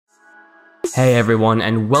Hey everyone,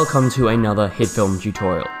 and welcome to another Hitfilm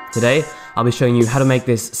tutorial. Today, I'll be showing you how to make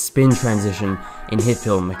this spin transition in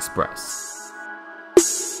Hitfilm Express.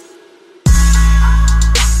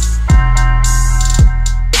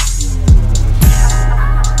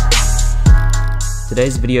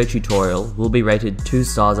 Today's video tutorial will be rated 2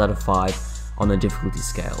 stars out of 5 on the difficulty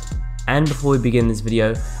scale. And before we begin this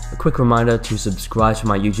video, a quick reminder to subscribe to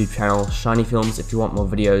my YouTube channel, Shiny Films, if you want more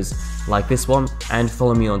videos like this one, and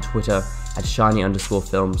follow me on Twitter at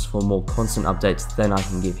shiny_films for more constant updates than I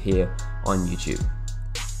can give here on YouTube.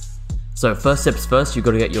 So first steps first, you've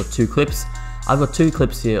got to get your 2 clips. I've got 2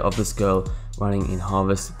 clips here of this girl running in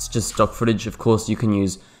Harvest. It's just stock footage. Of course, you can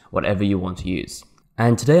use whatever you want to use.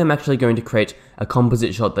 And today I'm actually going to create a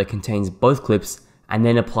composite shot that contains both clips and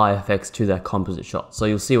then apply effects to that composite shot. So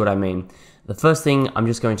you'll see what I mean. The first thing, I'm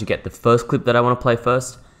just going to get the first clip that I want to play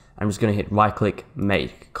first. I'm just going to hit right click,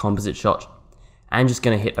 make composite shot. And just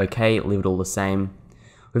going to hit OK, leave it all the same.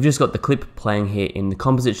 We've just got the clip playing here in the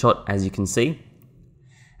composite shot, as you can see.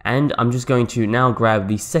 And I'm just going to now grab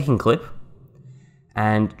the second clip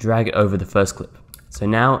and drag it over the first clip. So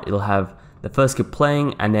now it'll have the first clip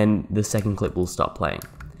playing and then the second clip will start playing.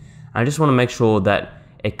 And I just want to make sure that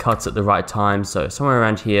it cuts at the right time, so somewhere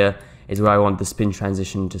around here is where I want the spin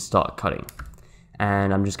transition to start cutting.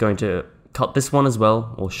 And I'm just going to cut this one as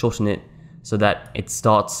well, or shorten it, so that it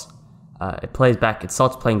starts, it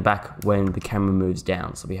starts playing back when the camera moves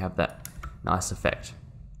down, so we have that nice effect.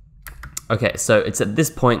 Okay, so it's at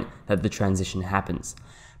this point that the transition happens.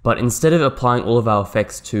 But instead of applying all of our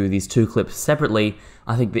effects to these 2 clips separately,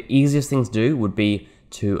 I think the easiest thing to do would be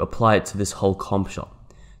to apply it to this whole comp shot.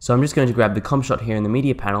 So I'm just going to grab the comp shot here in the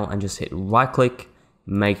media panel and just hit right click,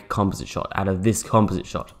 make composite shot out of this composite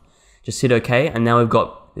shot. Just hit OK, and now we've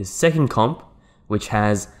got this second comp, which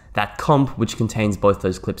has that comp which contains both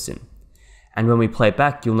those clips in. And when we play it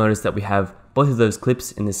back, you'll notice that we have both of those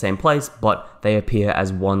clips in the same place, but they appear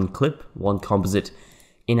as one clip, one composite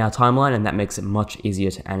in our timeline, and that makes it much easier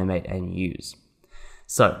to animate and use.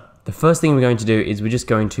 So the first thing we're going to do is we're just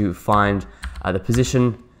going to find the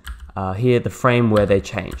position here, the frame where they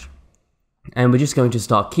change. And we're just going to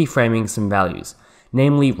start keyframing some values,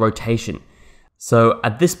 namely rotation. So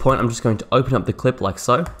at this point, I'm just going to open up the clip like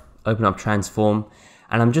so, open up transform,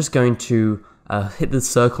 and I'm just going to hit the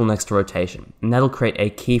circle next to rotation. And that'll create a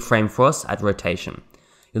keyframe for us at rotation.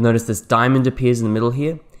 You'll notice this diamond appears in the middle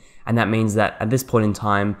here, and that means that at this point in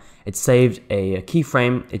time, it saved a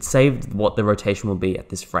keyframe, it saved what the rotation will be at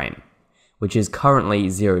this frame, which is currently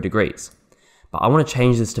 0 degrees. But I want to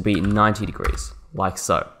change this to be 90 degrees, like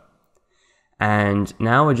so. And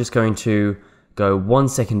now we're just going to go 1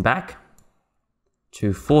 second back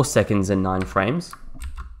to 4 seconds and 9 frames.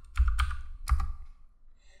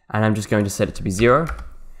 And I'm just going to set it to be 0.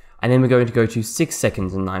 And then we're going to go to 6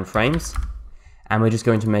 seconds and 9 frames. And we're just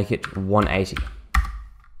going to make it 180.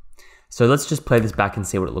 So let's just play this back and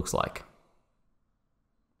see what it looks like.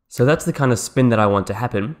 So that's the kind of spin that I want to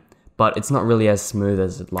happen, but it's not really as smooth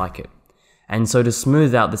as I'd like it. And so to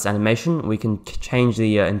smooth out this animation, we can change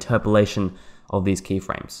the interpolation of these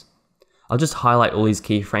keyframes. I'll just highlight all these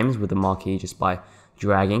keyframes with the marquee just by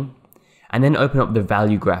dragging, and then open up the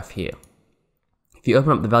value graph here. If you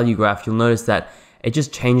open up the value graph, you'll notice that it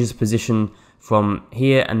just changes position from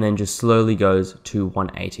here and then just slowly goes to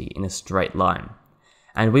 180 in a straight line.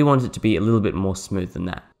 And we want it to be a little bit more smooth than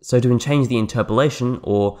that. So to change the interpolation,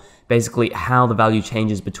 or basically how the value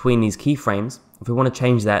changes between these keyframes, if we want to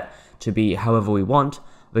change that to be however we want,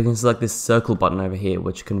 we can select this circle button over here,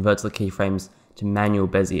 which converts the keyframes to manual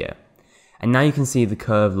bezier. And now you can see the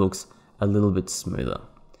curve looks a little bit smoother.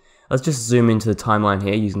 Let's just zoom into the timeline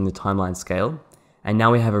here using the timeline scale. And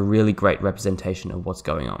now we have a really great representation of what's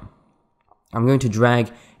going on. I'm going to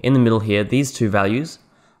drag in the middle here, these 2 values.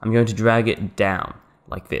 I'm going to drag it down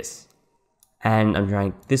like this. And I'm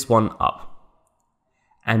dragging this one up.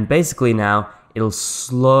 And basically now it'll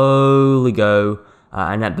slowly go,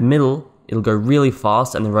 and at the middle, it'll go really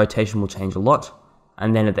fast and the rotation will change a lot.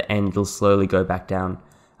 And then at the end, it'll slowly go back down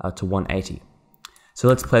to 180. So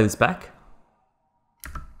let's play this back.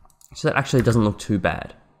 So that actually doesn't look too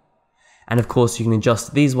bad. And of course, you can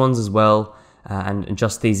adjust these ones as well, and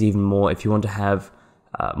adjust these even more if you want to have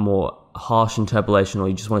more harsh interpolation, or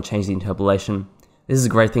you just want to change the interpolation. This is a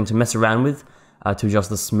great thing to mess around with to adjust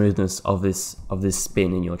the smoothness of this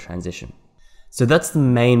spin in your transition. So that's the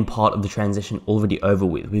main part of the transition already over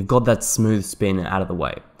with. We've got that smooth spin out of the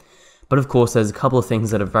way. But of course, there's a couple of things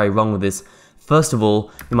that are very wrong with this. First of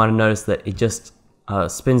all, you might have noticed that it just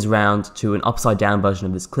spins around to an upside down version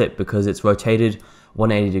of this clip because it's rotated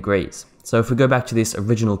 180 degrees. So if we go back to this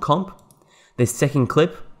original comp, this second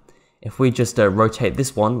clip if we just rotate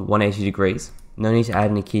this one 180 degrees, no need to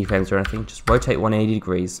add any keyframes or anything, just rotate 180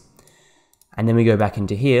 degrees, and then we go back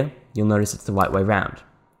into here, you'll notice it's the right way round.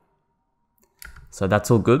 So that's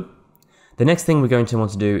all good. The next thing we're going to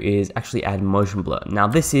want to do is actually add motion blur. Now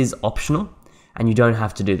this is optional, and you don't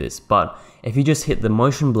have to do this, but if you just hit the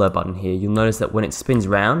motion blur button here, you'll notice that when it spins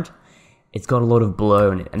round, it's got a lot of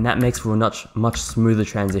blur in it, and that makes for a much smoother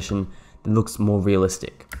transition that looks more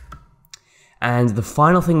realistic. And the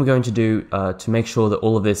final thing we're going to do to make sure that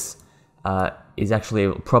all of this is actually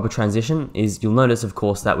a proper transition is you'll notice, of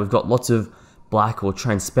course, that we've got lots of black or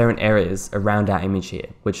transparent areas around our image here,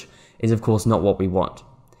 which is of course not what we want.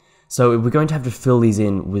 So we're going to have to fill these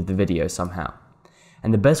in with the video somehow.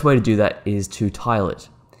 And the best way to do that is to tile it.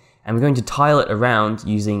 And we're going to tile it around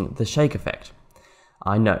using the shake effect.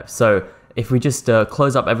 I know. So if we just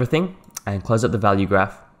close up everything and close up the value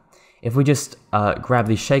graph, if we just grab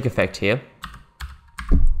the shake effect here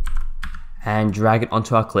and drag it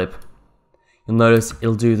onto our clip, you'll notice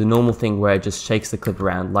it'll do the normal thing where it just shakes the clip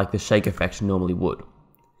around like the shake effect normally would.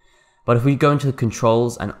 But if we go into the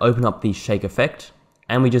controls and open up the shake effect,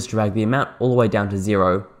 and we just drag the amount all the way down to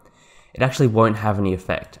 0, it actually won't have any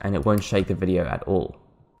effect, and it won't shake the video at all.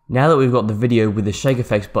 Now that we've got the video with the shake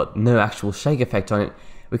effect but no actual shake effect on it,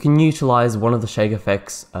 we can utilize one of the shake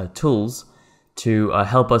effects tools to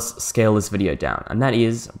help us scale this video down, and that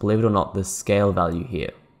is, believe it or not, the scale value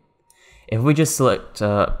here. If we just select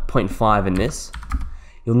 0.5 in this,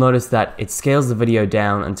 you'll notice that it scales the video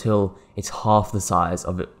down until it's half the size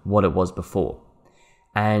of what it was before,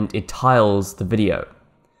 and it tiles the video.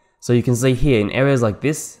 So you can see here in areas like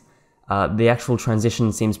this, the actual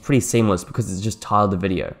transition seems pretty seamless because it's just tiled the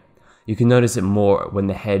video. You can notice it more when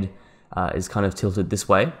the head is kind of tilted this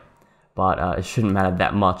way, but it shouldn't matter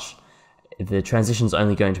that much. The transition's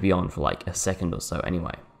only going to be on for like a second or so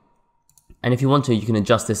anyway. And if you want to, you can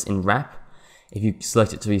adjust this in wrap. If you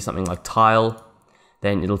select it to be something like tile,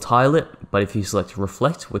 then it'll tile it, but if you select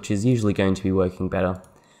reflect, which is usually going to be working better,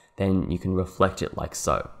 then you can reflect it like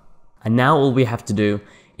so. And now all we have to do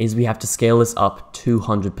is we have to scale this up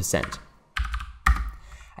 200%.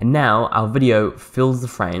 And now our video fills the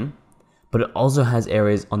frame, but it also has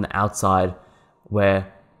areas on the outside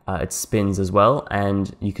where it spins as well,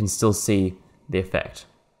 and you can still see the effect.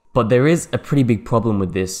 But there is a pretty big problem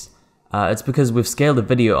with this. It's because we've scaled the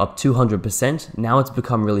video up 200%, now it's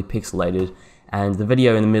become really pixelated, and the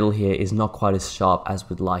video in the middle here is not quite as sharp as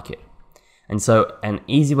we'd like it. And so an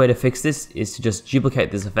easy way to fix this is to just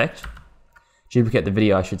duplicate this effect, duplicate the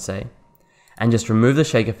video I should say, and just remove the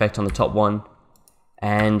shake effect on the top one,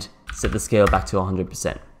 and set the scale back to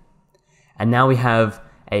 100%. And now we have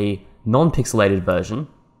a non-pixelated version.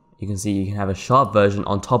 You can see you can have a sharp version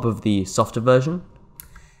on top of the softer version,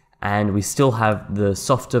 and we still have the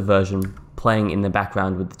softer version playing in the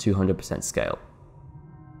background with the 200% scale.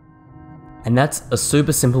 And that's a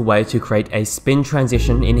super simple way to create a spin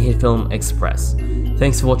transition in Hitfilm Express.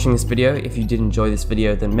 Thanks for watching this video. If you did enjoy this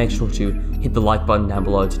video, then make sure to hit the like button down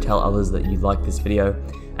below to tell others that you like this video.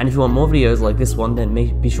 And if you want more videos like this one,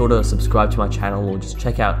 then be sure to subscribe to my channel or just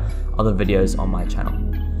check out other videos on my channel.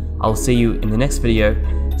 I'll see you in the next video.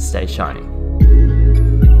 Stay shiny.